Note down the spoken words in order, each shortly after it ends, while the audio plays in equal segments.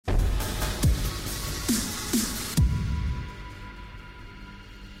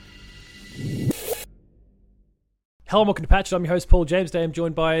Hello and welcome to Patch. I'm your host, Paul James. Today I'm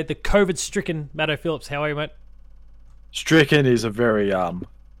joined by the COVID-stricken Matto Phillips. How are you, mate? Stricken is a very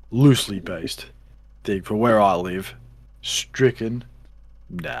loosely based thing for where I live. Stricken,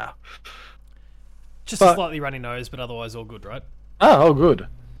 nah. Just a slightly runny nose, but otherwise all good, right? Oh, good.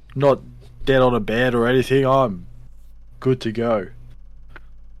 Not dead on a bed or anything. I'm good to go.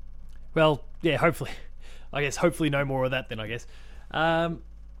 Well, yeah, hopefully. Hopefully no more of that then, I guess.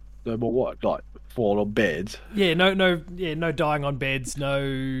 No more what? Like fall on beds? Yeah, no dying on beds,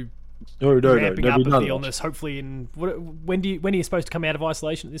 no No. ramping up There'll be of none the of illness. Hopefully when are you supposed to come out of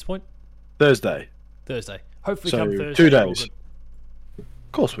isolation at this point? Thursday. Hopefully So, come Thursday. 2 we're all days. good.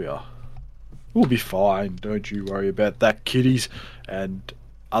 Of course we are. We'll be fine. Don't you worry about that, kiddies and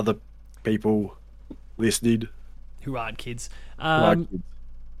other people listening. Who aren't kids. Like kids.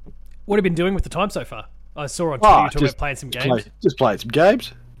 What have you been doing with the time so far? I saw on Twitter you talking about playing some games. Just playing some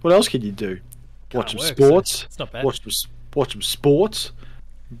games. What else can you do? Watch some work, sports. so it's not bad. Watch some sports.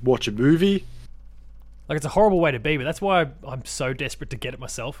 Watch a movie. Like, it's a horrible way to be, but that's why I'm so desperate to get it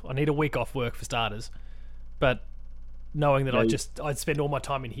myself. I need a week off work for starters. But knowing that I'd spend all my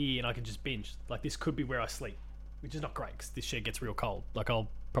time in here and I can just binge. Like, this could be where I sleep, which is not great because this shed gets real cold. Like, I'll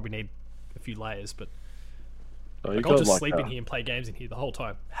probably need a few layers, but I'll just sleep in here and play games in here the whole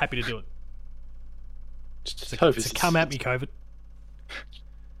time. Happy to do it. So come at me, COVID.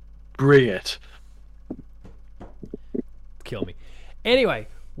 Bring it. Kill me. Anyway,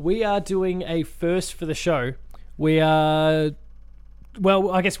 we are doing a first for the show. Well,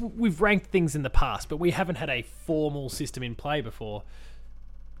 I guess we've ranked things in the past, but we haven't had a formal system in play before.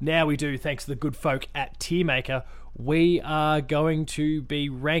 Now we do, thanks to the good folk at Tiermaker. We are going to be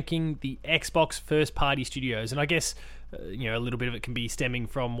ranking the Xbox first-party studios, and I guess a little bit of it can be stemming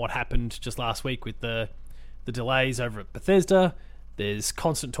from what happened just last week with the delays over at Bethesda. There's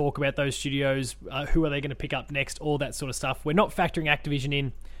constant talk about those studios. Who are they going to pick up next? All that sort of stuff. We're not factoring Activision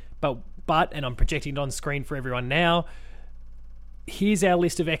in, but and I'm projecting it on screen for everyone now. Here's our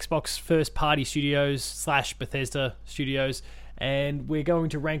list of Xbox first-party studios / Bethesda studios, and we're going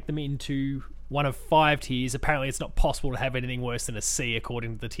to rank them into one of 5 tiers. Apparently, it's not possible to have anything worse than a C,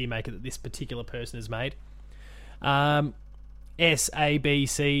 according to the tier maker that this particular person has made. S, A, B,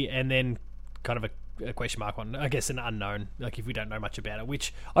 C, and then kind of a question mark one. I guess an unknown, like if we don't know much about it,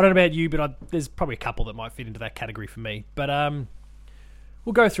 which I don't know about you, but there's probably a couple that might fit into that category for me. But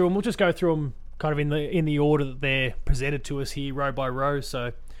we'll go through them. We'll just go through them kind of in the order that they're presented to us here, row by row.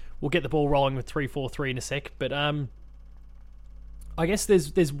 So we'll get the ball rolling with 3, 4, 3 in a sec. But I guess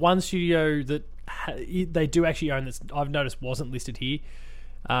there's one studio that they do actually own that I've noticed wasn't listed here.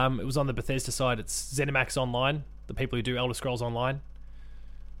 It was on the Bethesda side. It's ZeniMax Online, the people who do Elder Scrolls Online.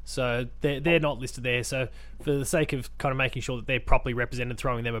 So they're not listed there. So for the sake of kind of making sure that they're properly represented,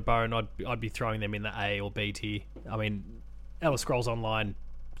 throwing them a bone, I'd be throwing them in the A or B tier. I mean, Elder Scrolls Online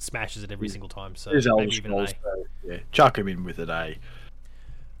smashes it every single time. So maybe even an A. Yeah, chuck them in with an A.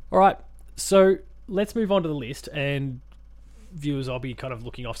 All right. So let's move on to the list, and viewers, I'll be kind of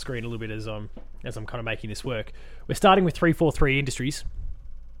looking off screen a little bit as I'm kind of making this work. We're starting with 343 Industries.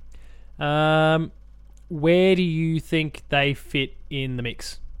 Where do you think they fit in the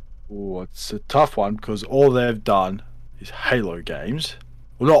mix? Oh, it's a tough one because all they've done is Halo games.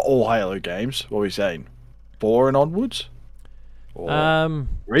 Well, not all Halo games. What are we saying? 4 and onwards? Or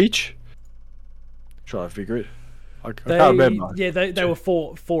Reach? Trying to figure it. I can't remember. Yeah, they were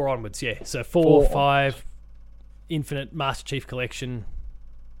 4 onwards. Yeah, so 4, 5, Infinite, Master Chief Collection,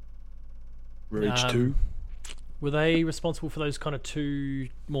 Reach 2. Were they responsible for those kind of 2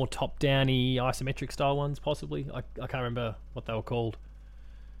 more top-downy isometric style ones? Possibly. I can't remember what they were called.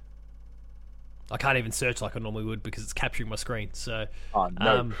 I can't even search like I normally would because it's capturing my screen. So,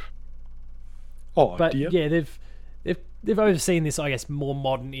 no. But dear. yeah, they've overseen this, I guess, more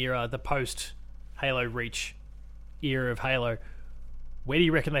modern era, the post Halo Reach era of Halo. Where do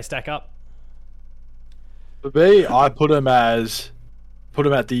you reckon they stack up? For me, I put them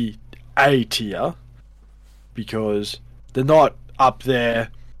at the A tier because they're not up there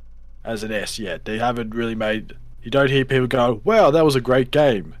as an S yet. They haven't really made. You don't hear people go, "Wow, that was a great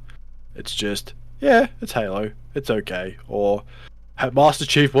game." It's just, yeah, it's Halo. It's okay. Or Master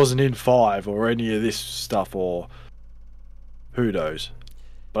Chief wasn't in 5 or any of this stuff, or who knows.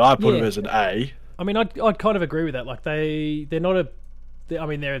 But I put them as an A. I mean, I'd kind of agree with that. Like they're not a. I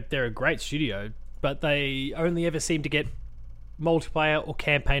mean, they're a great studio, but they only ever seem to get multiplayer or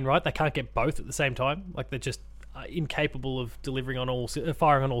campaign right. They can't get both at the same time. Like they're just incapable of delivering on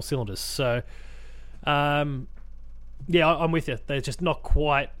firing on all cylinders. So, yeah, I'm with you. They're just not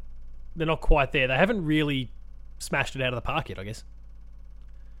quite. They're not quite there. They haven't really smashed it out of the park yet, I guess.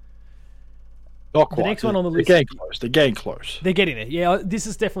 Not quite. The next one on the list. They're getting close. They're getting close. They're getting it. Yeah, this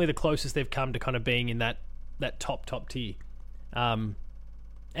is definitely the closest they've come to kind of being in that top tier. And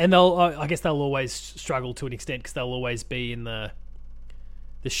I guess they'll always struggle to an extent because they'll always be in the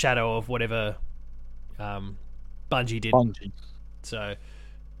shadow of whatever Bungie did. Bungie. So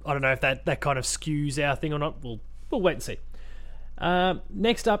I don't know if that kind of skews our thing or not. We'll wait and see.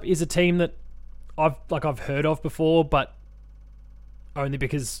 Next up is a team that I've heard of before, but only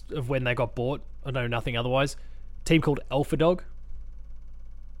because of when they got bought. I know nothing otherwise. A team called Alpha Dog.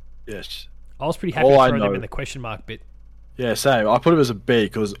 Yes. I was pretty happy to throw them in the question mark bit. Yeah, same. I put them as a B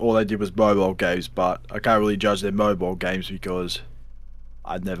because all they did was mobile games, but I can't really judge their mobile games because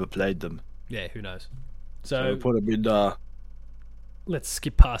I'd never played them. Yeah, who knows? So So put them in. let's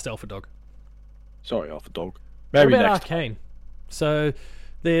skip past Alpha Dog. Sorry, Alpha Dog. What Maybe about next. Arcane? So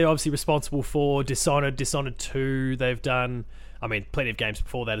they're obviously responsible for Dishonored, Dishonored 2. They've done, I mean, plenty of games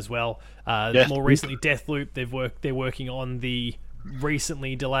before that as well. More recently, Deathloop. They're working on the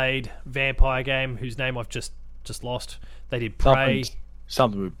recently delayed vampire game, whose name I've just lost. They did Prey.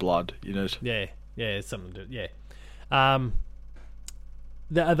 Something with blood in it. Yeah, it's something to do. Yeah.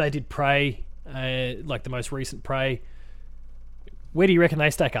 They did Prey, like the most recent Prey. Where do you reckon they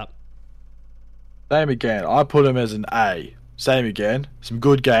stack up? Same again. I put them as an A. Same again. Some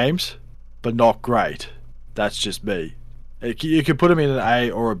good games, but not great. That's just me. You could put them in an A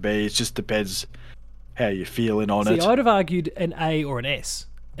or a B. It just depends how you're feeling on it. I'd have argued an A or an S.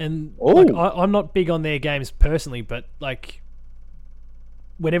 And Ooh. like, I'm not big on their games personally, but like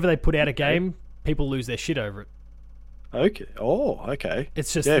whenever they put out a game, people lose their shit over it. Okay. Oh, okay.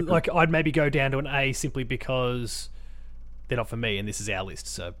 It's just like I'd maybe go down to an A simply because they're not for me, and this is our list,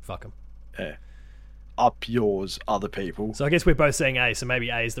 so fuck them. Yeah. Up yours, other people. So I guess we're both saying A, so maybe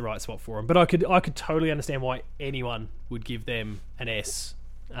A is the right spot for them. But I could totally understand why anyone would give them an S,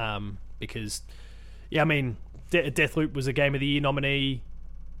 because I mean, Deathloop was a Game of the Year nominee.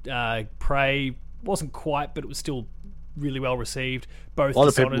 Prey wasn't quite, but it was still really well received. Both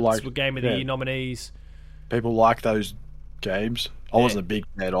Dishonored were Game of the Year nominees. People like those games. I wasn't a big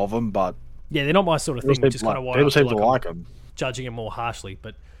fan of them, but yeah, they're not my sort of thing, which is kind of why people seem to I'm like them. Judging it more harshly.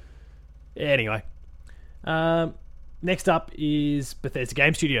 But anyway, next up is Bethesda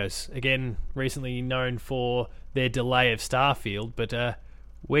Game Studios. Again, recently known for their delay of Starfield, but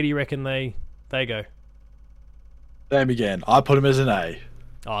where do you reckon they go? Same again. I put them as an A.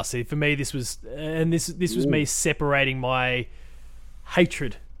 Oh, see, for me, this was me separating my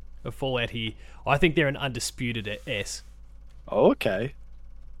hatred of Fallout here. I think they're an undisputed S. Oh, okay.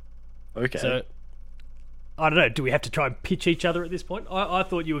 Okay. So, I don't know. Do we have to try and pitch each other at this point? I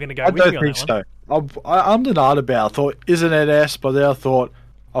thought you were going to go I with me don't on think that one. so. I'm the nut about. I thought, isn't it S? But then I thought,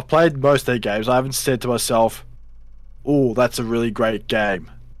 I've played most of their games. I haven't said to myself, oh, that's a really great game.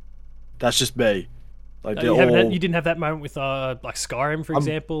 That's just me. Like You didn't have that moment with like Skyrim, for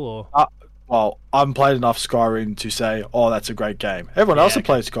example, or well, I haven't played enough Skyrim to say, oh, that's a great game. Everyone else has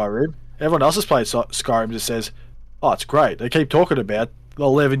played Skyrim. Everyone else has played Skyrim just says, oh, it's great. They keep talking about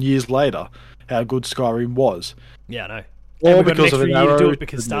 11 years later how good Skyrim was. Yeah, I know. Or we've got because an of extra an year to do arrow it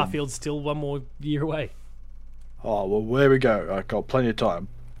because Starfield's still one more year away. Oh, well, there we go. I've got plenty of time.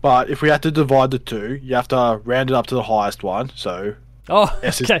 But if we had to divide the two, you have to round it up to the highest one. So Oh,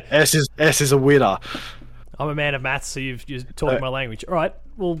 S okay. S is a winner. I'm a man of maths, so you're talking my language. All right.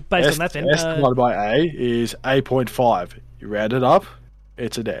 Well, based on that, then S divided by A is 8.5. You round it up,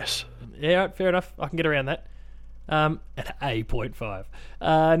 it's an S. yeah, all right, fair enough. I can get around that. An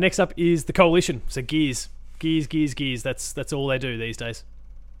A.5. Next up is the Coalition. So Gears. That's all they do these days.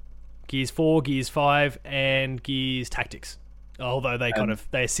 Gears 4, Gears 5, and Gears Tactics. Although they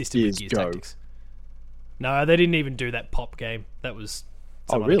they assisted with Gears Tactics. No, they didn't even do that pop game. That was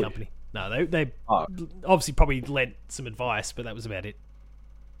some other company. No, they obviously probably lent some advice, but that was about it.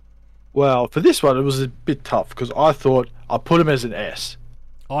 Well, for this one, it was a bit tough because I thought I put him as an S.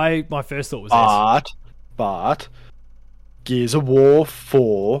 My first thought was S. But Gears of War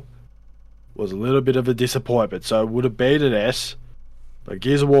 4 was a little bit of a disappointment, so it would have been an S. But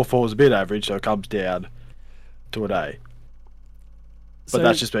Gears of War 4 was a bit average, so it comes down to an A. But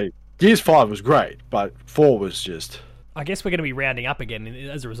that's just me. Gears 5 was great, but 4 was just... I guess we're going to be rounding up again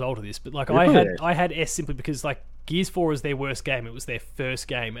as a result of this. But like I had S simply because like Gears 4 was their worst game. It was their first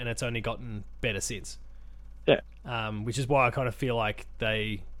game, and it's only gotten better since. Yeah. Which is why I kind of feel like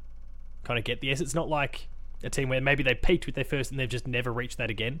they kind of get the S. It's not like a team where maybe they peaked with their first and they've just never reached that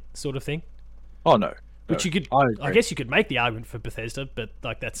again, sort of thing. Oh no. Which you could, I guess you could make the argument for Bethesda, but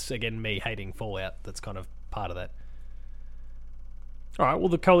like that's again me hating Fallout. That's kind of part of that. All right. Well,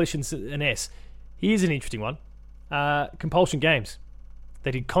 the Coalition's an S. Here's an interesting one. Compulsion Games.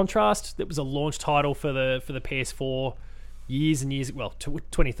 They did Contrast. That was a launch title for the PS4 years and years. Well,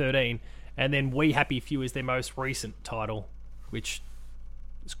 2013, and then We Happy Few is their most recent title, which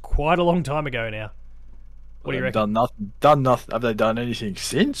is quite a long time ago now. What do you reckon? Done nothing. Have they done anything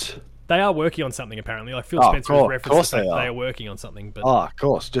since? They are working on something apparently. Like Phil Spencer has referenced the fact that they are working on something. But of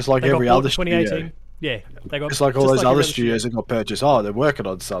course, just like every other 2018. Studio. Yeah, they got just like all those other studios that got purchased. Oh, they're working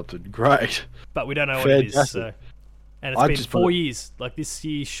on something. Great. But we don't know what it is. So. And it's been 4 years. Like this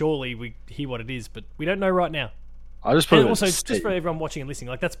year, surely we hear what it is, but we don't know right now. I just put and also, just for everyone watching and listening,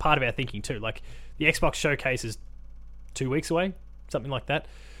 like that's part of our thinking too. Like the Xbox showcase is 2 weeks away, something like that.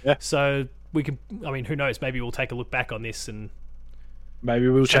 Yeah. So we can. I mean, who knows? Maybe we'll take a look back on this and maybe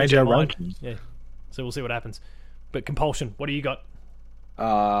we'll change our rankings. Yeah. So we'll see what happens. But Compulsion, what do you got?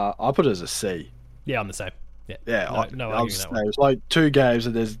 I put it as a C. Yeah, I'm the same. Yeah. Yeah. No arguing that one. It's like 2 games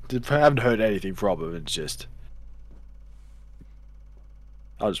and I haven't heard anything from them. It's just.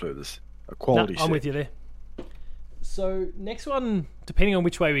 I'll just move this. A quality. I'm with you there. So next one, depending on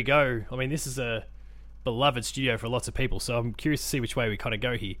which way we go, I mean, this is a beloved studio for lots of people, so I'm curious to see which way we kind of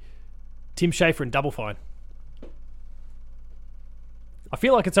go here. Tim Schafer and Double Fine. I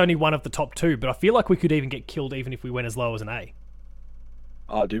feel like it's only one of the top 2, but I feel like we could even get killed even if we went as low as an A.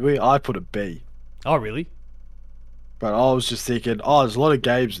 Oh, did we? I put a B. Oh, really? But I was just thinking, there's a lot of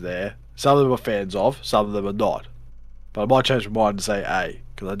games there. Some of them are fans of, some of them are not. But I might change my mind and say A,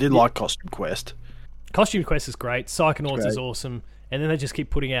 because I did like Costume Quest. Costume Quest is great. Psychonauts is awesome. And then they just keep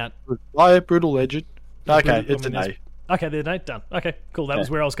putting out... Brutal Legend. Okay, it's an A. Okay, they're done. Okay, cool. That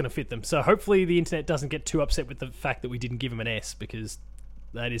was where I was going to fit them. So hopefully the internet doesn't get too upset with the fact that we didn't give them an S, because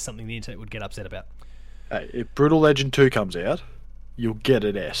that is something the internet would get upset about. Hey, if Brutal Legend 2 comes out, you'll get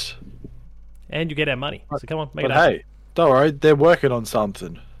an S. And you get our money. So come on, make it happen. But hey, don't worry. They're working on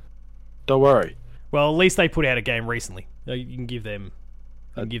something. Don't worry. Well, at least they put out a game recently. You can give them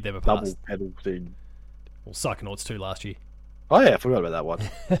a pass. Double pedal thing. Well, Psychonauts 2 last year. Oh yeah, I forgot about that one.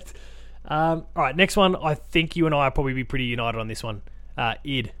 All right, next one. I think you and I will probably be pretty united on this one.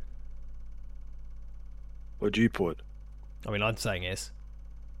 id. What'd you put? I mean, I'm saying S.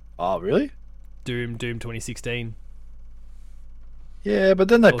 Oh, really? Doom 2016. Yeah, but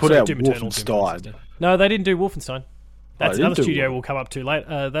then they put out Wolfenstein. No, they didn't do Wolfenstein. That's another studio we'll come up to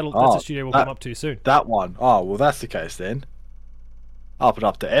later. That's a studio we'll come up to soon. That one. Oh, well, that's the case then. Up and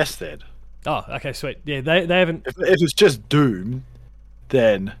up to S then. Oh, okay, sweet. Yeah, they haven't... If it's just Doom,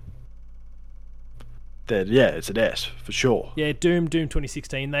 then yeah, it's an S for sure. Yeah, Doom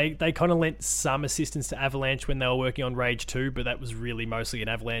 2016. They kind of lent some assistance to Avalanche when they were working on Rage 2, but that was really mostly an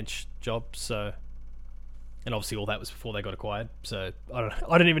Avalanche job. So, and obviously all that was before they got acquired. So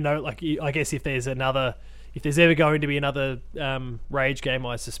I don't even know. Like, I guess if there's ever going to be another Rage game,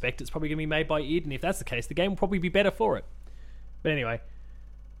 I suspect it's probably going to be made by id, and if that's the case, the game will probably be better for it. But anyway,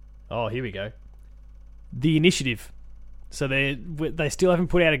 here we go. The Initiative. So they still haven't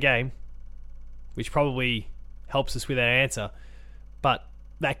put out a game, which probably helps us with our answer. But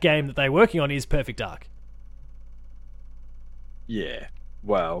that game that they're working on is Perfect Dark. Yeah,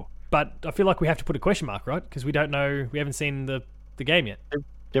 well... But I feel like we have to put a question mark, right? Because we don't know, we haven't seen the game yet.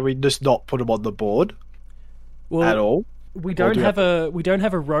 Can we just not put them on the board at all? We don't have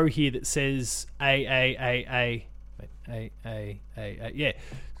a row here that says A. Yeah,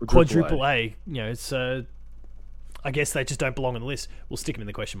 quadruple A. You know, it's I guess they just don't belong on the list. We'll stick them in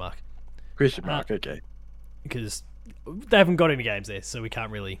the question mark. Question mark, okay. Because they haven't got any games there, so we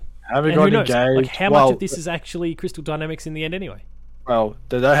can't really. Haven't got any games. Like, how much of this is actually Crystal Dynamics in the end, anyway? Well,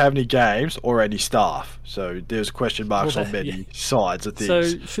 they don't have any games or any staff, so there's question marks on many sides of things.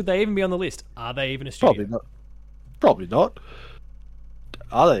 So, should they even be on the list? Are they even a studio? Probably not.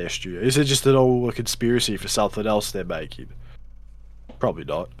 Are they a studio? Is it just an old conspiracy for something else they're making? Probably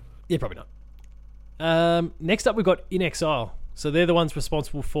not. Yeah, probably not. Next up, we've got In Exile. So they're the ones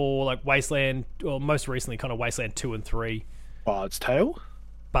responsible for like Wasteland, or most recently, kind of Wasteland 2 and 3. Bard's Tale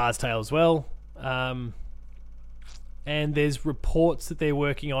as well. And there's reports that they're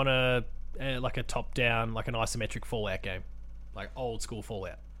working on a top-down, like an isometric Fallout game, like old school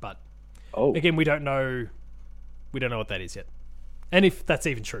Fallout. But again, we don't know what that is yet, and if that's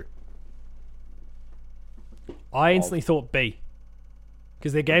even true. I instantly thought B,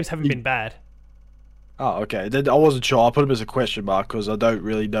 because their games haven't been bad. Oh, okay. Then I wasn't sure. I put them as a question mark because I don't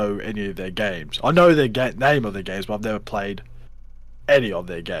really know any of their games. I know their name of their games, but I've never played any of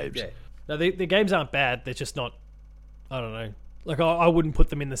their games. Yeah. No, their games aren't bad. They're just not. I don't know. Like, I wouldn't put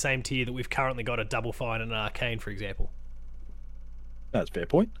them in the same tier that we've currently got a Double Fine and an Arcane, for example. That's a fair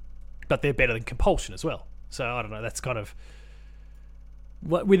point. But they're better than Compulsion as well. So, I don't know. That's kind of...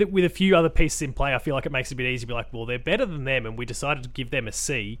 with a few other pieces in play, I feel like it makes it a bit easier to be like, well, they're better than them, and we decided to give them a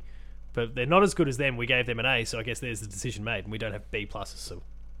C, but they're not as good as them. We gave them an A, so I guess there's the decision made, and we don't have B pluses, so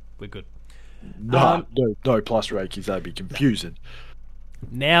we're good. No plus rankings. That'd be confusing.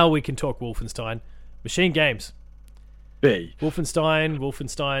 Now we can talk Wolfenstein. Machine Games. B.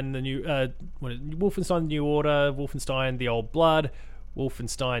 Wolfenstein the new Wolfenstein the New Order, Wolfenstein the Old Blood,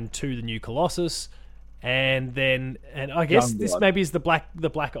 Wolfenstein 2 the New Colossus, and I guess this maybe is the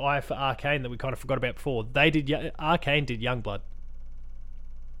black eye for Arcane that we kind of forgot about before. Arcane did Youngblood.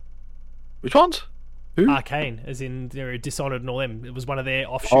 Which ones? Who? Arcane, as in they're Dishonored and all them. It was one of their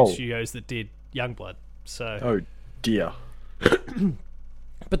offshoot studios that did Youngblood. So oh dear.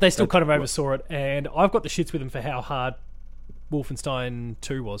 But they still kind of oversaw it, and I've got the shits with them for how hard Wolfenstein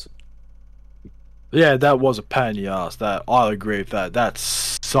 2 was. Yeah, that was a pain in the ass. That I agree with that. That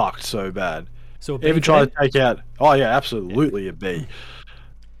sucked so bad. So even trying to take out. Oh yeah, absolutely a B.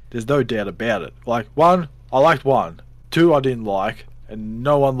 There's no doubt about it. Like 1, I liked 1. 2, I didn't like, and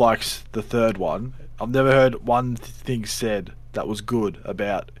no one likes the third one. I've never heard one thing said that was good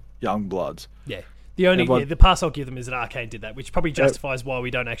about Youngbloods. Yeah. The pass I'll give them is that Arcane did that, which probably justifies why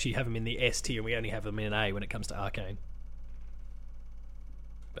we don't actually have them in the S tier and we only have them in an A when it comes to Arcane.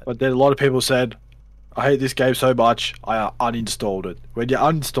 But then a lot of people said, I hate this game so much, I uninstalled it. When you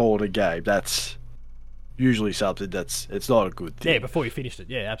uninstall a game, that's usually something it's not a good thing. Yeah, before you finished it.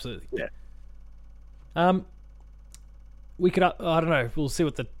 Yeah, absolutely. Yeah. We could, I don't know, we'll see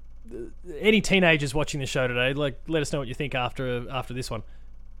what any teenagers watching the show today, like, let us know what you think after this one.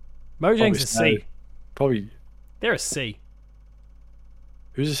 Mojang's a C. Probably. They're a C.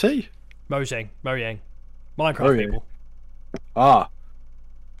 Who's a C? Mojang. Minecraft people. Ah.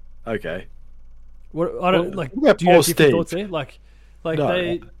 Okay. What I don't like. Do you have different thoughts there? Like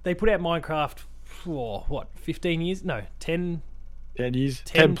no. they put out Minecraft for what 15 years? No, 10 years.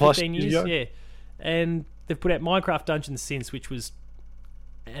 10 plus 15 years. Yeah, and they've put out Minecraft Dungeons since, which was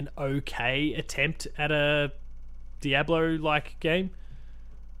an okay attempt at a Diablo-like game.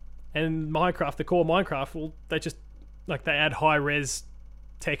 And Minecraft, the core Minecraft, well, they just they add high res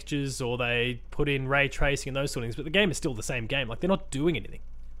textures or they put in ray tracing and those sort of things, but the game is still the same game. Like, they're not doing anything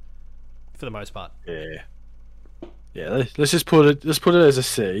for the most part. Yeah. Let's just put it as a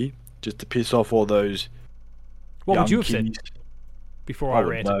C, just to piss off all those. What would you have said before I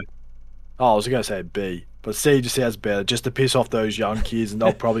ranted? Oh, I was going to say B, but C just sounds better, just to piss off those young kids, and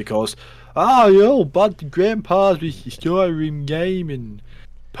they'll probably call us, yo, but the grandpas with the Skyrim game and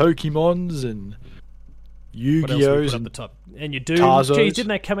Pokemons and Yu-Gi-Ohs and the top. And you do. Tarzos. Geez, didn't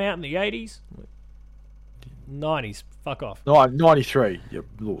they come out in the 80s? 90s. Fuck off. 93, you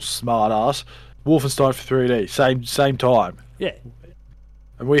little smart ass. Wolfenstein for 3D, same time. Yeah.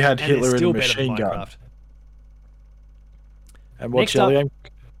 And we had Hitler in a machine gun. And what shall we?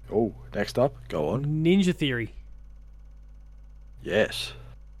 Oh, next up, go on. Ninja Theory. Yes.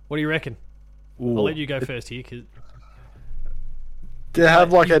 What do you reckon? Ooh. I'll let you go first here, because they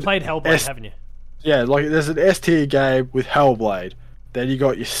have you've played Hellblade, haven't you? Yeah, there's an S tier game with Hellblade. Then you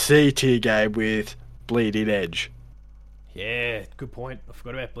got your C tier game with Bleeding Edge. Yeah, good point. I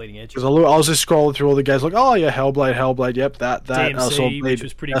forgot about Bleeding Edge. Because I was just scrolling through all the games, Hellblade, yep, that. DMC, I saw Bleed, which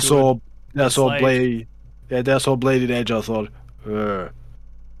was pretty good. I saw Bleed. Yeah, I saw Bleeding Edge. I thought,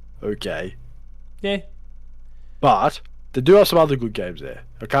 okay. Yeah. But they do have some other good games there.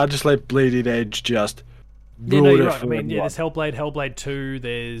 I can't just let Bleeding Edge just. Yeah, no, you're right. I mean, there's Hellblade 2,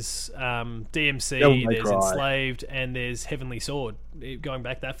 there's DMC, there's Enslaved, and there's Heavenly Sword. Going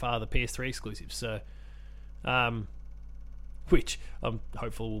back that far, the PS3 exclusive. So, which I'm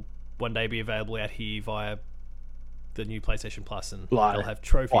hopeful will one day be available out here via the new PlayStation Plus, and they'll have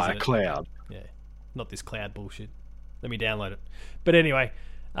trophies in it. Cloud. Yeah, not this cloud bullshit. Let me download it. But anyway,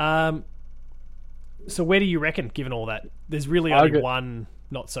 so where do you reckon, given all that? There's really only one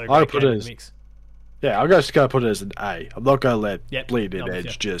not so great game in the mix. Yeah, I'm just going to put it as an A. I'm not going to let Bleeding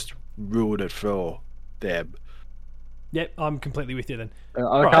Edge just ruin it for them. Yep, I'm completely with you then.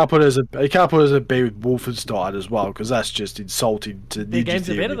 I can't put it as a B with Wolfenstein as well, because that's just insulting to Ninja Theory. Their games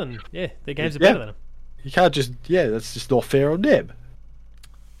are better than their games are better than them. You can't just that's just not fair on them.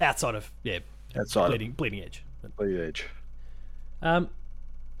 Outside of Bleeding Edge. Bleeding Edge. And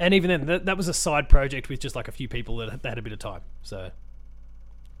even then, that was a side project with just a few people that had a bit of time, so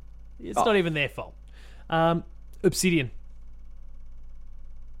it's not even their fault. Obsidian.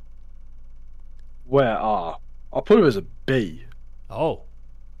 Where I put it as a B. Oh.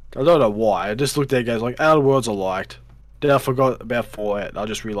 I don't know why. I just looked at games like Outer Worlds I liked. Then I forgot about Fallout. I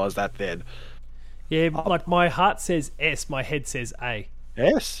just realised that then. Yeah, my heart says S, my head says A.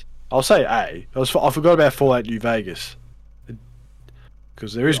 S? I'll say A. I forgot about Fallout New Vegas.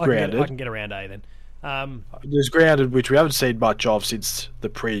 because there is grounded. I can get around A then. There's grounded, which we haven't seen much of since the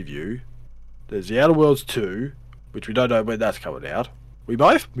preview. There's the Outer Worlds 2, which we don't know when that's coming out. We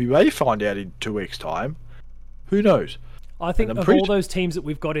may find out in 2 weeks' time. Who knows? I think of all those teams that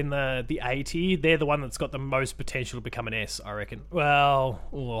we've got in the A tier, they're the one that's got the most potential to become an S, I reckon. Well,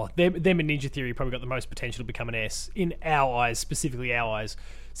 them and Ninja Theory probably got the most potential to become an S in our eyes, specifically our eyes,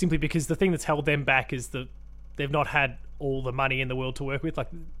 simply because the thing that's held them back is that they've not had all the money in the world to work with,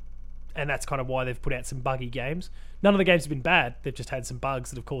 and that's kind of why they've put out some buggy games. None of the games have been bad, they've just had some bugs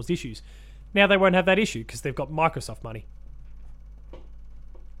that have caused issues. Now they won't have that issue because they've got Microsoft money.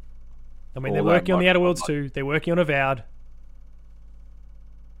 I mean, they're working on the Outer Worlds 2, they're working on Avowed.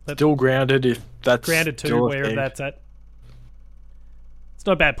 Still grounded, if that's grounded too, wherever that's at. It's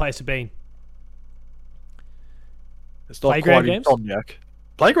not a bad place to be in. It's not quite Insomniac.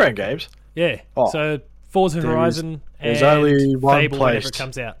 Playground games? Yeah. So Forza Horizon and there's only one Fable place whenever it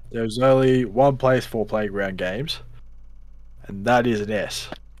comes out. There's only one place for Playground games, and that is an S.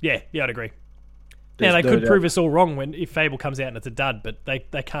 Yeah, I'd agree. Now they could prove us all wrong if Fable comes out and it's a dud, but they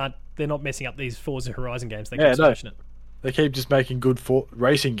can't. They're not messing up these Forza Horizon games. They keep smashing it. They keep just making good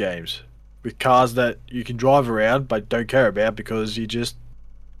racing games with cars that you can drive around but don't care about because you're just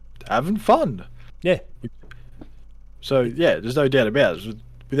having fun. Yeah. So, yeah, there's no doubt about it.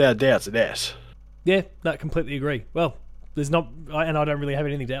 Without doubt, it's an S. Yeah, no, completely agree. Well, there's not... And I don't really have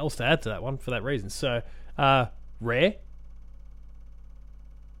anything else to add to that one for that reason. So, Rare?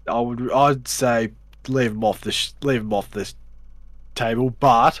 I'd say leave them off this table,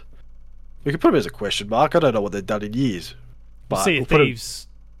 but... We could put them as a question mark. I don't know what they've done in years. But Sea of Thieves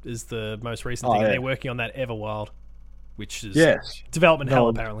is the most recent thing. And they're working on that Everwild, which is development hell,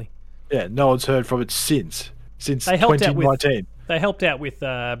 apparently. Yeah, no one's heard from it since 2019. They helped out with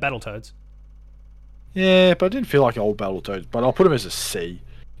Battletoads. Yeah, but I didn't feel like old Battletoads. But I'll put them as a C,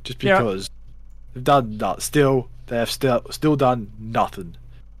 just because they've done they have still done nothing.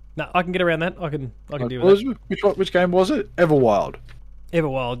 No, I can get around that. I can deal with that. Which game was it? Everwild.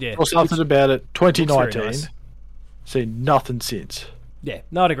 Everwild, yeah. Or something about it. 2019. Nice. Seen nothing since. Yeah,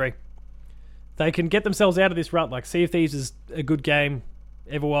 no, I'd agree. They can get themselves out of this rut. Like, Sea of Thieves is a good game.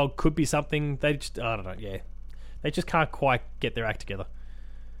 Everwild could be something. They just, I don't know, yeah. They just can't quite get their act together.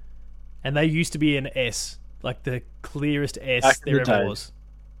 And they used to be an S. Like, the clearest S there ever was.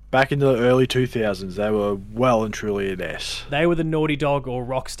 Back in the early 2000s, they were well and truly an S. They were the Naughty Dog or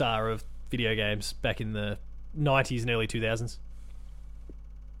Rockstar of video games back in the 90s and early 2000s.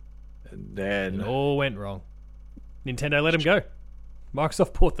 And then... It all went wrong. Nintendo let them go.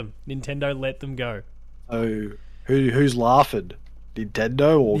 Microsoft bought them. Nintendo let them go. So, who's laughing?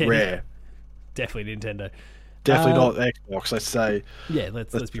 Nintendo or Rare? Definitely Nintendo. Definitely not Xbox, let's say. Yeah,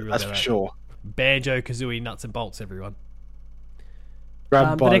 let's be real about that. That's for sure. Banjo-Kazooie nuts and bolts, everyone.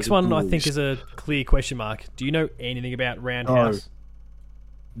 The next one, I think, is a clear question mark. Do you know anything about Roundhouse?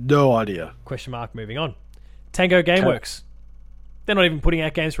 No idea. Question mark, moving on. Tango Gameworks. They're not even putting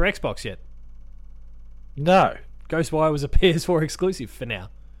out games for Xbox yet. No. Ghostwire was a PS4 exclusive for now.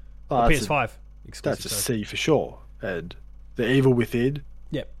 Or PS5 exclusive. That's a C for sure. And The Evil Within.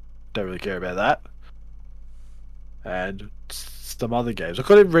 Yep. Don't really care about that. And some other games. I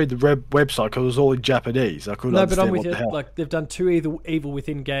couldn't even read the website because it was all in Japanese. I couldn't understand but I'm with you. Hell. Like, they've done two Evil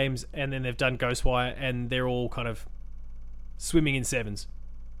Within games, and then they've done Ghostwire, and they're all kind of swimming in sevens.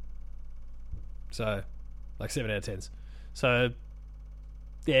 So, like 7 out of 10s. So,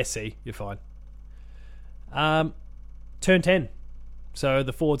 yeah, C, you're fine. Turn 10. So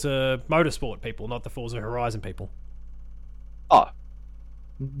the Forza Motorsport people, not the Forza Horizon people. Oh.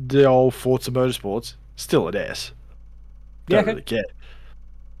 The old Forza Motorsports, still an S. Don't really care.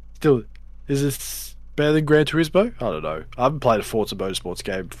 Still, is this better than Gran Turismo? I don't know. I haven't played a Forza Motorsports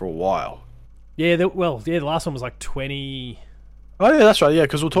game for a while. Yeah, the last one was like 20... Oh, yeah, that's right, yeah,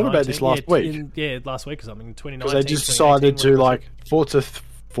 because we were talking about this last week. Last week or something, 2019. Because they just decided to, like, Forza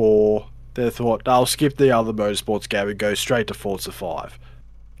 4, they thought, I'll skip the other Motorsports game and go straight to Forza 5.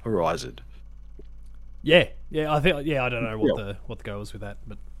 Horizon. Yeah, I think, I don't know what the goal was with that,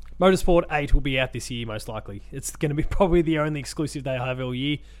 but Motorsport 8 will be out this year, most likely. It's going to be probably the only exclusive they have all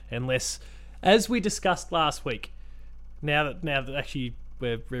year, unless, as we discussed last week, now that actually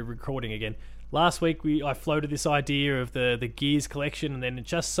we're recording again, last week I floated this idea of the Gears collection, and then it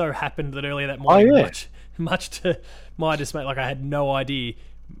just so happened that earlier that morning, much to my dismay, like I had no idea,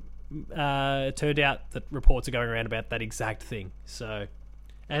 it turned out that reports are going around about that exact thing. So,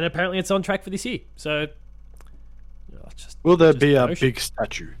 and apparently it's on track for this year. So, will there be a big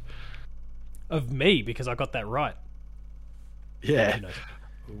statue of me because I got that right? Yeah,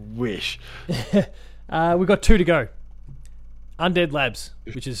 wish. We've got 2 to go. Undead Labs,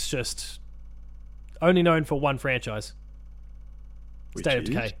 which is just only known for one franchise. Which State of is?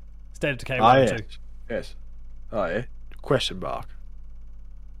 Decay. State of Decay 1 Oh, and yes. 2. Yes. Oh, yeah. Question mark.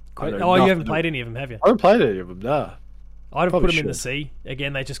 I know Oh, you haven't nothing. played any of them, have you? I haven't played any of them, nah. I'd have Probably put them in the should. C.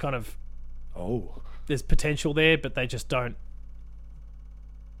 Again, they just kind of... Oh. There's potential there, but they just don't...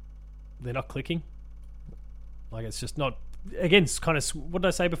 They're not clicking. Like, it's just not... Again, it's kind of... What did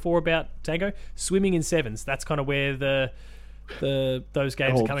I say before about Tango? Swimming in sevens. That's kind of where those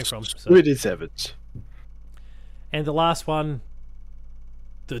games are coming from. So. Squid in sevens. And the last one,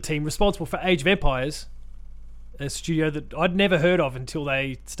 the team responsible for Age of Empires, a studio that I'd never heard of until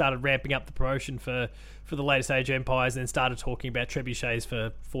they started ramping up the promotion for the latest Age of Empires and then started talking about trebuchets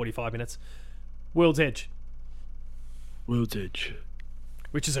for 45 minutes. World's Edge, World's Edge.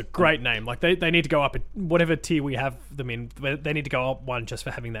 which is a great name. Like they need to go up, whatever tier we have them in, they need to go up one just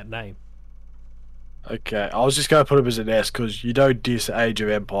for having that name. Okay, I was just going to put him as an S because you don't diss Age of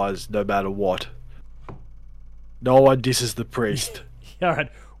Empires no matter what. No one disses the priest. All right.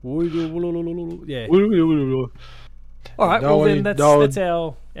 Yeah. No All right. Well, then that's our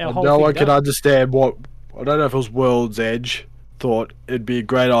whole no thing one can done. understand what... I don't know if it was World's Edge thought it'd be a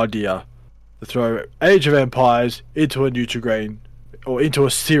great idea to throw Age of Empires into a Nutri-Grain or into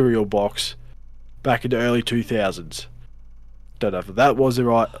a cereal box back in the early 2000s. Don't know if that was the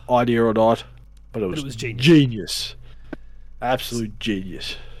right idea or not, but it was genius. Genius. Absolute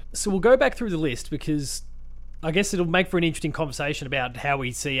genius. So we'll go back through the list because I guess it'll make for an interesting conversation about how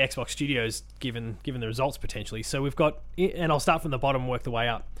we see Xbox Studios given the results potentially. So we've got, and I'll start from the bottom and work the way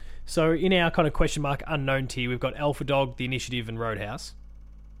up. So in our kind of question mark unknown tier, we've got Alpha Dog, The Initiative, and Roadhouse.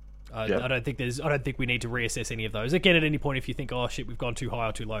 Yep. I don't think we need to reassess any of those. Again, at any point, if you think, oh shit, we've gone too high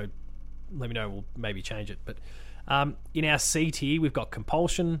or too low, let me know. We'll maybe change it. But in our C tier, we've got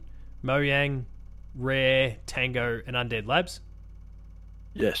Compulsion, Mojang, Rare, Tango, and Undead Labs.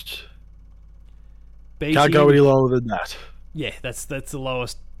 Yes. B Can't tier, go any lower than that. yeah, that's the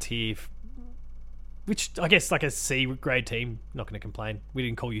lowest tier, which I guess like a C grade team. Not going to complain. We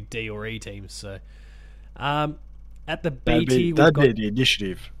didn't call you D or E teams, so. At the B tier, we've That'd got be the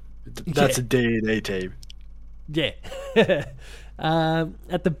Initiative. That's Yeah. a D&E team. yeah.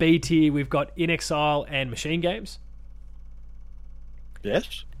 At the B tier, we've got In Exile and Machine Games,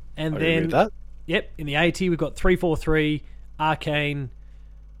 Yes. and I agree then with that. yep, in the A tier, we've got 343, Arcane,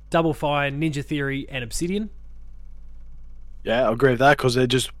 Double Fine, Ninja Theory, and Obsidian. Yeah, I agree with that because they're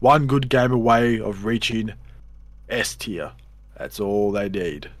just one good game away of reaching S tier. That's all they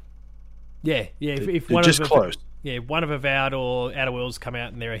need. Yeah. If They're one just of close. one of Avowed or Outer Worlds come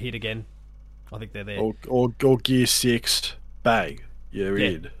out and they're a hit again, I think they're there. Or Gear 6, bang, you're Yeah.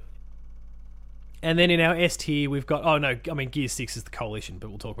 in. And then in our S tier, we've got... Oh, no, I mean, Gear 6 is the Coalition, but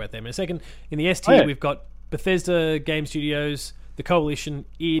we'll talk about them in a second. In the S tier, yeah. we've got Bethesda Game Studios, the Coalition,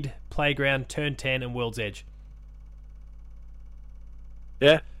 id, Playground, Turn 10, and World's Edge.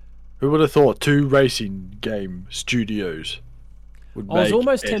 Yeah. Who would have thought 2 racing game studios would I was make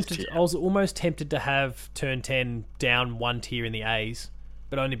almost S tempted. tier? I was almost tempted to have Turn 10 down one tier in the A's,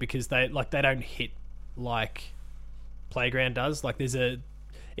 but only because they don't hit like Playground does. Like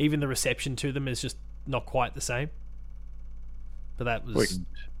even the reception to them is just not quite the same. But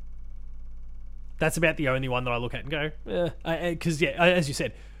that's about the only one that I look at and go, because as you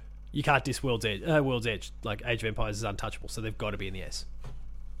said, you can't diss World's Edge. Like Age of Empires is untouchable, so they've got to be in the S.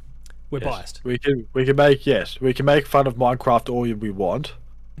 We're Yes. biased, We can make fun of Minecraft all we want.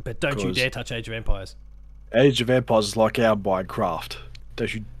 but don't you 'Cause- dare touch Age of Empires. Age of Empires is like our Minecraft.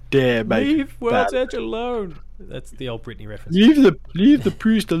 Don't you dare make Leave World's bad- Edge alone. That's the old Britney reference. Leave the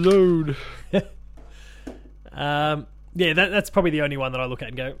priest alone. Yeah, that's probably the only one that I look at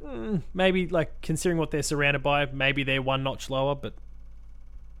and go, maybe, like, considering what they're surrounded by, maybe they're one notch lower, but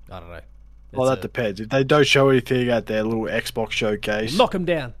I don't know. Well, that depends. If they don't show anything at their little Xbox showcase, Knock them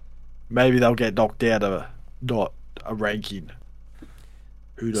down. maybe they'll get knocked down to not a ranking.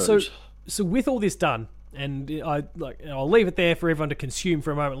 Who knows? So with all this done, and I'll leave it there for everyone to consume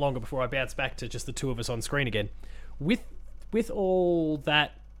for a moment longer before I bounce back to just the two of us on screen again. With all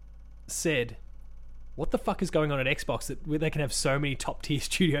that said, what the fuck is going on at Xbox where they can have so many top tier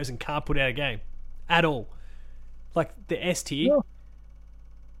studios and can't put out a game at all? Like the S tier,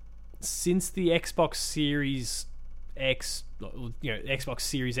 since the Xbox Series X, Xbox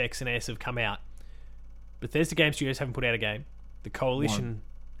Series X and S have come out, Bethesda Game Studios haven't put out a game. The Coalition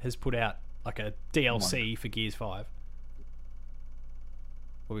has put out like a DLC for Gears 5.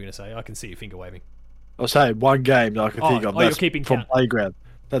 What were we going to say? I can see your finger waving. I'll say one game that I can think of. you're That's keeping from count. Playground.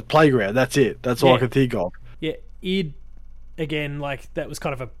 That's Playground. That's it. That's all Yeah. I can think of. Yeah, id again, like that was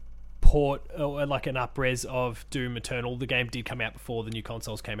kind of a port or like an up-res of Doom Eternal. The game did come out before the new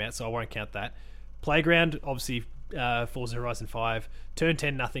consoles came out, so I won't count that. Playground, obviously, Forza Horizon 5. Turn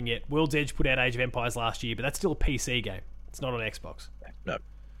 10, nothing yet. World's Edge put out Age of Empires last year, but that's still a PC game. It's not on Xbox. No.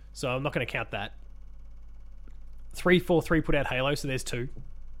 So I'm not going to count that. 343 put out Halo, so there's 2.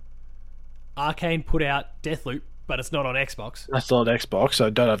 Arcane put out Deathloop, but it's not on Xbox. That's not on Xbox, so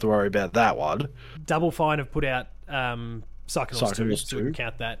don't have to worry about that one. Double Fine have put out Psychonauts 2, so we can 2.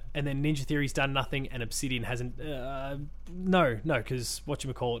 count that. And then Ninja Theory's done nothing, and Obsidian hasn't. No, because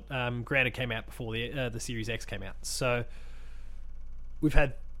whatchamacallit, Granted came out before the Series X came out. So we've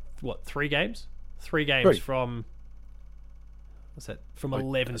had, 3 games? 3 games from, what's that? From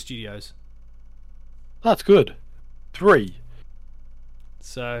 11 studios. That's good. 3.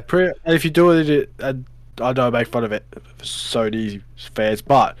 So And if you do it, and I know I make fun of it for Sony fans,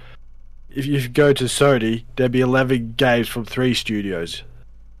 but if you go to Sony, there'd be 11 games from 3 studios.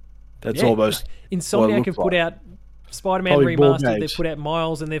 That's almost Insomniac have put out Spider-Man Probably more Remastered, they've games. put out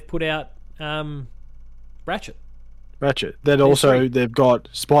Miles, and they've put out Ratchet. Then also they've got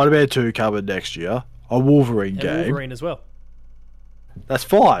Spider-Man 2 coming next year, a Wolverine And game. Wolverine as well. That's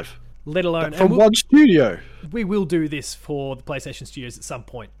 5 Let alone... from one studio. We will do this for the PlayStation Studios at some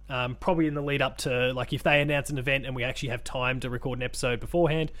point. Probably in the lead up to, like, if they announce an event and we actually have time to record an episode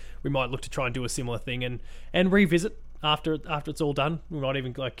beforehand, we might look to try and do a similar thing and revisit after it's all done. We might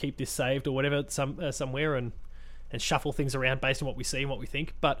even like keep this saved or whatever somewhere and shuffle things around based on what we see and what we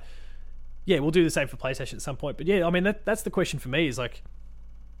think. But yeah, we'll do the same for PlayStation at some point. But yeah, I mean that's the question for me is like,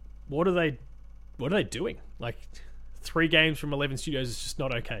 what are they doing? Like 3 games from 11 studios is just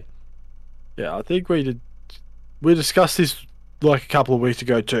not okay. Yeah, I think we discussed this like a couple of weeks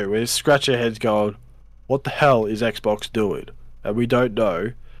ago too. We scratch our heads going, what the hell is Xbox doing? And we don't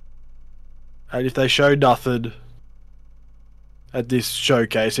know. And if they show nothing at this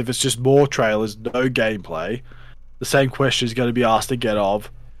showcase, if it's just more trailers, no gameplay, the same question is going to be asked again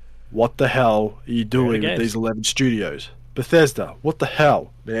of, what the hell are you doing with these 11 studios? Bethesda, what the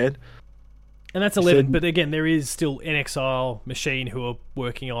hell, man? And that's 11, but again, there is still NXIL, Machine, who are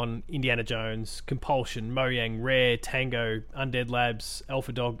working on Indiana Jones, Compulsion, Mojang, Rare, Tango, Undead Labs,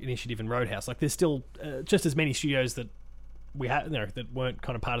 Alpha Dog Initiative, and Roadhouse. Like, there's still just as many studios that we had, that weren't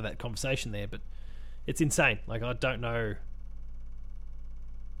kind of part of that conversation there. But it's insane. Like, I don't know.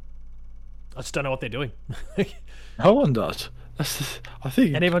 I just don't know what they're doing. No one does. I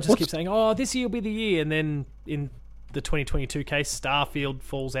think. And everyone just keeps saying, "Oh, this year will be the year," and then in the 2022 case, Starfield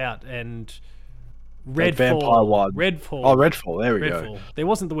falls out and. Redfall. Vampire one. Redfall. Oh, Redfall. There we go. There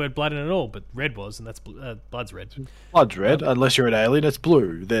wasn't the word blood in it at all, but red was, and that's blood's red. Blood's red. Unless you're an alien, it's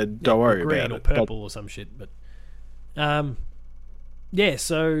blue. Then don't worry green about or it. purple or some shit. But yeah.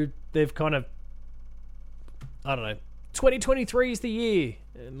 So they've kind of, I don't know. 2023 is the year,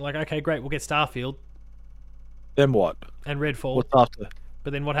 and like, okay, great, we'll get Starfield. Then what? And Redfall. What's after?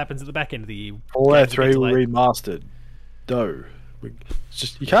 But then what happens at the back end of the year? Fallout 3 remastered. No. It's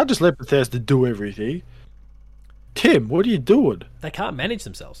just, you can't just let Bethesda do everything. Tim, what are you doing? They can't manage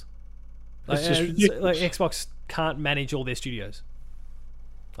themselves. Like, It's just ridiculous. like Xbox can't manage all their studios.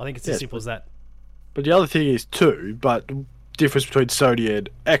 I think it's as simple as that. But the other thing is too, but the difference between Sony and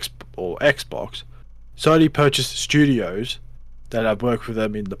Xbox, Sony purchased studios that have worked with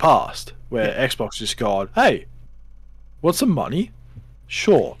them in the past, where Xbox just gone, hey, want some money?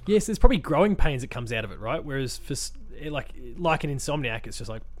 Sure. Yes, there's probably growing pains that comes out of it, right? Whereas for like an Insomniac, it's just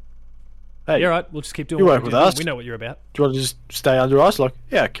like, hey, yeah, right, we'll just keep doing what we're doing. We know what you're about. Do you want to just stay under us? Like,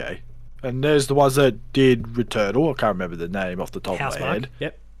 yeah, okay. And there's the ones that did Returnal. I can't remember the name off the top of my head.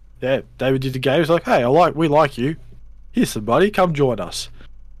 Yep. Yeah, David did the game. He's like, hey, we like you. Here's somebody. Come join us.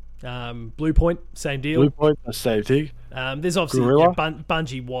 Blue Point, same deal. Blue Point, the same thing. There's obviously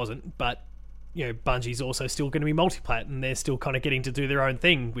Bungie wasn't, but Bungie's also still going to be multiplat, and they're still kind of getting to do their own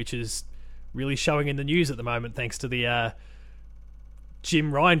thing, which is really showing in the news at the moment, thanks to the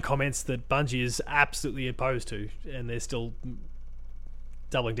Jim Ryan comments that Bungie is absolutely opposed to, and they're still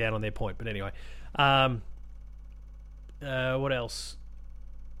doubling down on their point. But anyway, what else?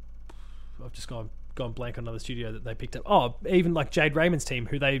 I've just gone blank on another studio that they picked up. Oh, even like Jade Raymond's team,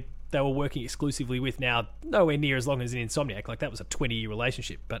 who they were working exclusively with now, nowhere near as long as in Insomniac. Like, that was a 20-year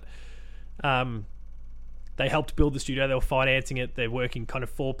relationship, but they helped build the studio. They were financing it. They're working kind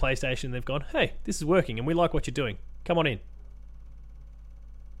of for PlayStation. They've gone, hey, this is working, and we like what you're doing. Come on in.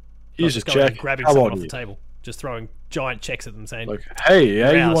 Here's a check. Grabbing someone off the table, just throwing giant checks at them, saying, like, hey,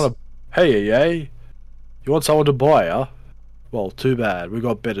 you want someone to buy her? Well, too bad. We've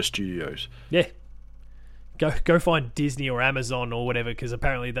got better studios. Yeah. Go find Disney or Amazon or whatever, because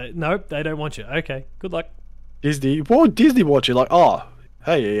apparently they don't want you. Okay, good luck. Disney. What would Disney want you? Like,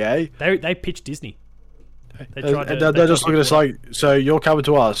 hey, EA. They pitched Disney. They tried to, They're they just tried looking to at us like, so you're coming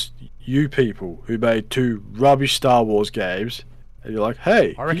to us, you people who made 2 rubbish Star Wars games, and you're like,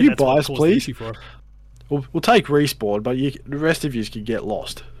 hey, I can reckon you that's buy what us, caused the please? issue for 'em. We'll take Respawn, but the rest of you can get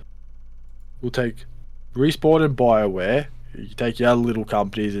lost. We'll take Respawn and BioWare. You can take your other little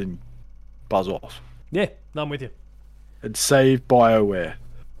companies and buzz off. Yeah, no, I'm with you. And save BioWare.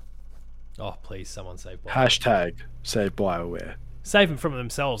 Oh, please, someone save BioWare. Hashtag save BioWare. Save them from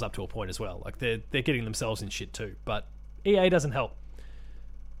themselves up to a point as well. Like they're getting themselves in shit too. But EA doesn't help.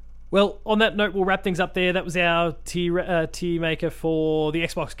 Well, on that note, we'll wrap things up there. That was our tier maker for the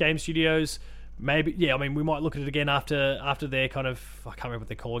Xbox Game Studios. Maybe, yeah, I mean, we might look at it again after their kind of, I can't remember what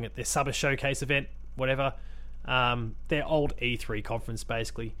they're calling it, their Summer Showcase event, whatever. Their old E3 conference,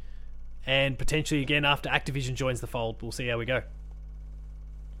 basically. And potentially again after Activision joins the fold. We'll see how we go.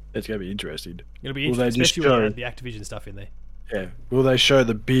 It's going to be interesting. It'll be Will they interesting, just especially when you show- add the Activision stuff in there. Yeah. Will they show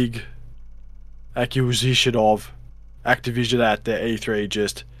the big acquisition of Activision at their E3,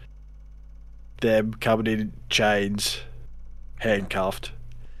 just them coming in chains, handcuffed,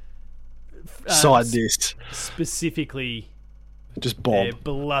 sign this, Specifically, just their bomb.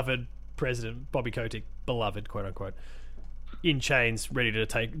 beloved president, Bobby Kotick, beloved, quote unquote, in chains, ready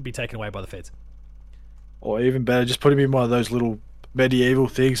to be taken away by the feds. Or even better, just put him in one of those little medieval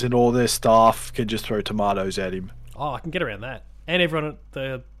things and all their staff can just throw tomatoes at him. Oh, I can get around that. And everyone at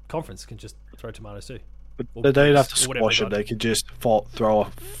the conference can just throw tomatoes too. Or They don't have bricks, to or whatever squash they it. got. They can just throw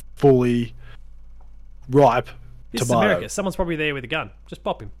a fully ripe This is tomato. America. Someone's probably there with a gun. Just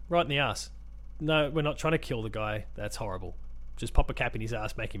pop him right in the ass. No, we're not trying to kill the guy. That's horrible. Just pop a cap in his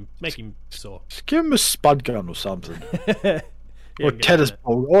ass, make him sore. Just give him a spud gun or something. Yeah, Or a get tennis it.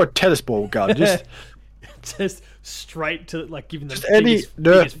 ball, or a tennis ball gun. Just Just straight to like giving them Just any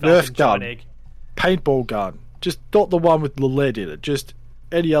biggest Nerf Falcon gun. giant egg. paintball gun. Just not the one with the lead in it. Just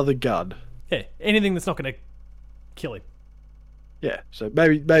any other gun. Yeah, anything that's not going to kill him. Yeah. So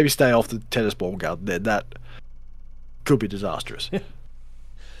maybe stay off the tennis ball gun. Then that could be disastrous.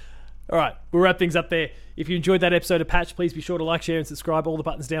 All right, we'll wrap things up there. If you enjoyed that episode of Patch, please be sure to like, share, and subscribe. All the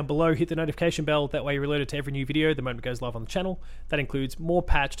buttons down below. Hit the notification bell. That way you're alerted to every new video the moment it goes live on the channel. That includes more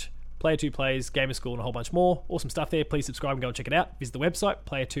Patched, Player 2 Plays, Gamer School, and a whole bunch more. Awesome stuff there. Please subscribe and go and check it out. Visit the website,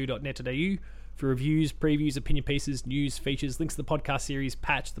 player2.net.au, for reviews, previews, opinion pieces, news, features, links to the podcast series,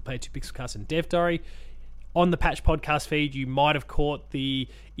 Patch, the Player 2 Pixelcast, and Dev Diary. On the Patch podcast feed, you might have caught the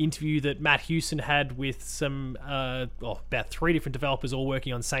interview that Matt Houston had with some about 3 different developers all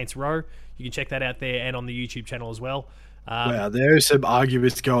working on Saints Row. You can check that out there and on the YouTube channel as well. Wow, there is some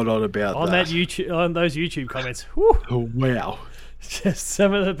arguments going on about On that. on those YouTube comments, whew, Oh, wow. just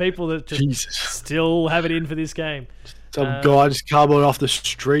some of the people that just Jesus. still have it in for this game. Some guy just coming off the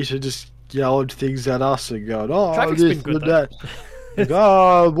street and just yelling things at us and going, oh, Traffic's this been good, and that. Like,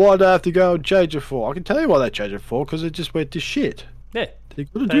 oh, why do I have to go and change it for? I can tell you why they changed it for, because it just went to shit. Yeah, They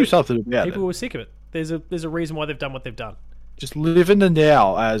got to do something about people it. were sick of it. There's a reason why they've done what they've done. Just live in the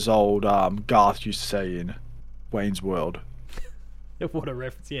now, as old Garth used to say in Wayne's World. What a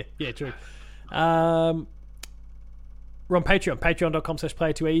reference. Yeah, true. We're on Patreon,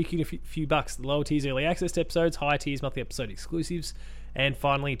 patreon.com/player2au. You can get a few bucks. The lower tiers, early access to episodes, higher tiers, monthly episode exclusives, and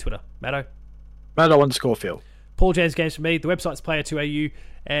finally, Twitter. Matto. Matto_Phil. Paul James Games for me. The website's player2au.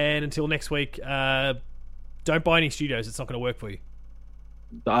 And until next week, don't buy any studios. It's not going to work for you.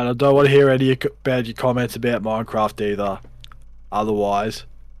 I don't want to hear any bad comments about Minecraft either. Otherwise,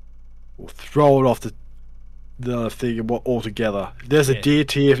 we'll throw it off the thing altogether. If there's a D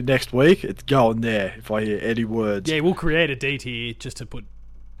tier for next week, it's going there if I hear any words. Yeah, we'll create a D tier just to put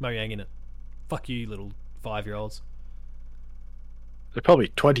Mojang in it. Fuck you, little 5-year-olds. They're probably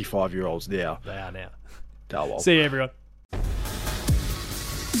 25-year-olds now. They are now. Oh, well. See you, everyone.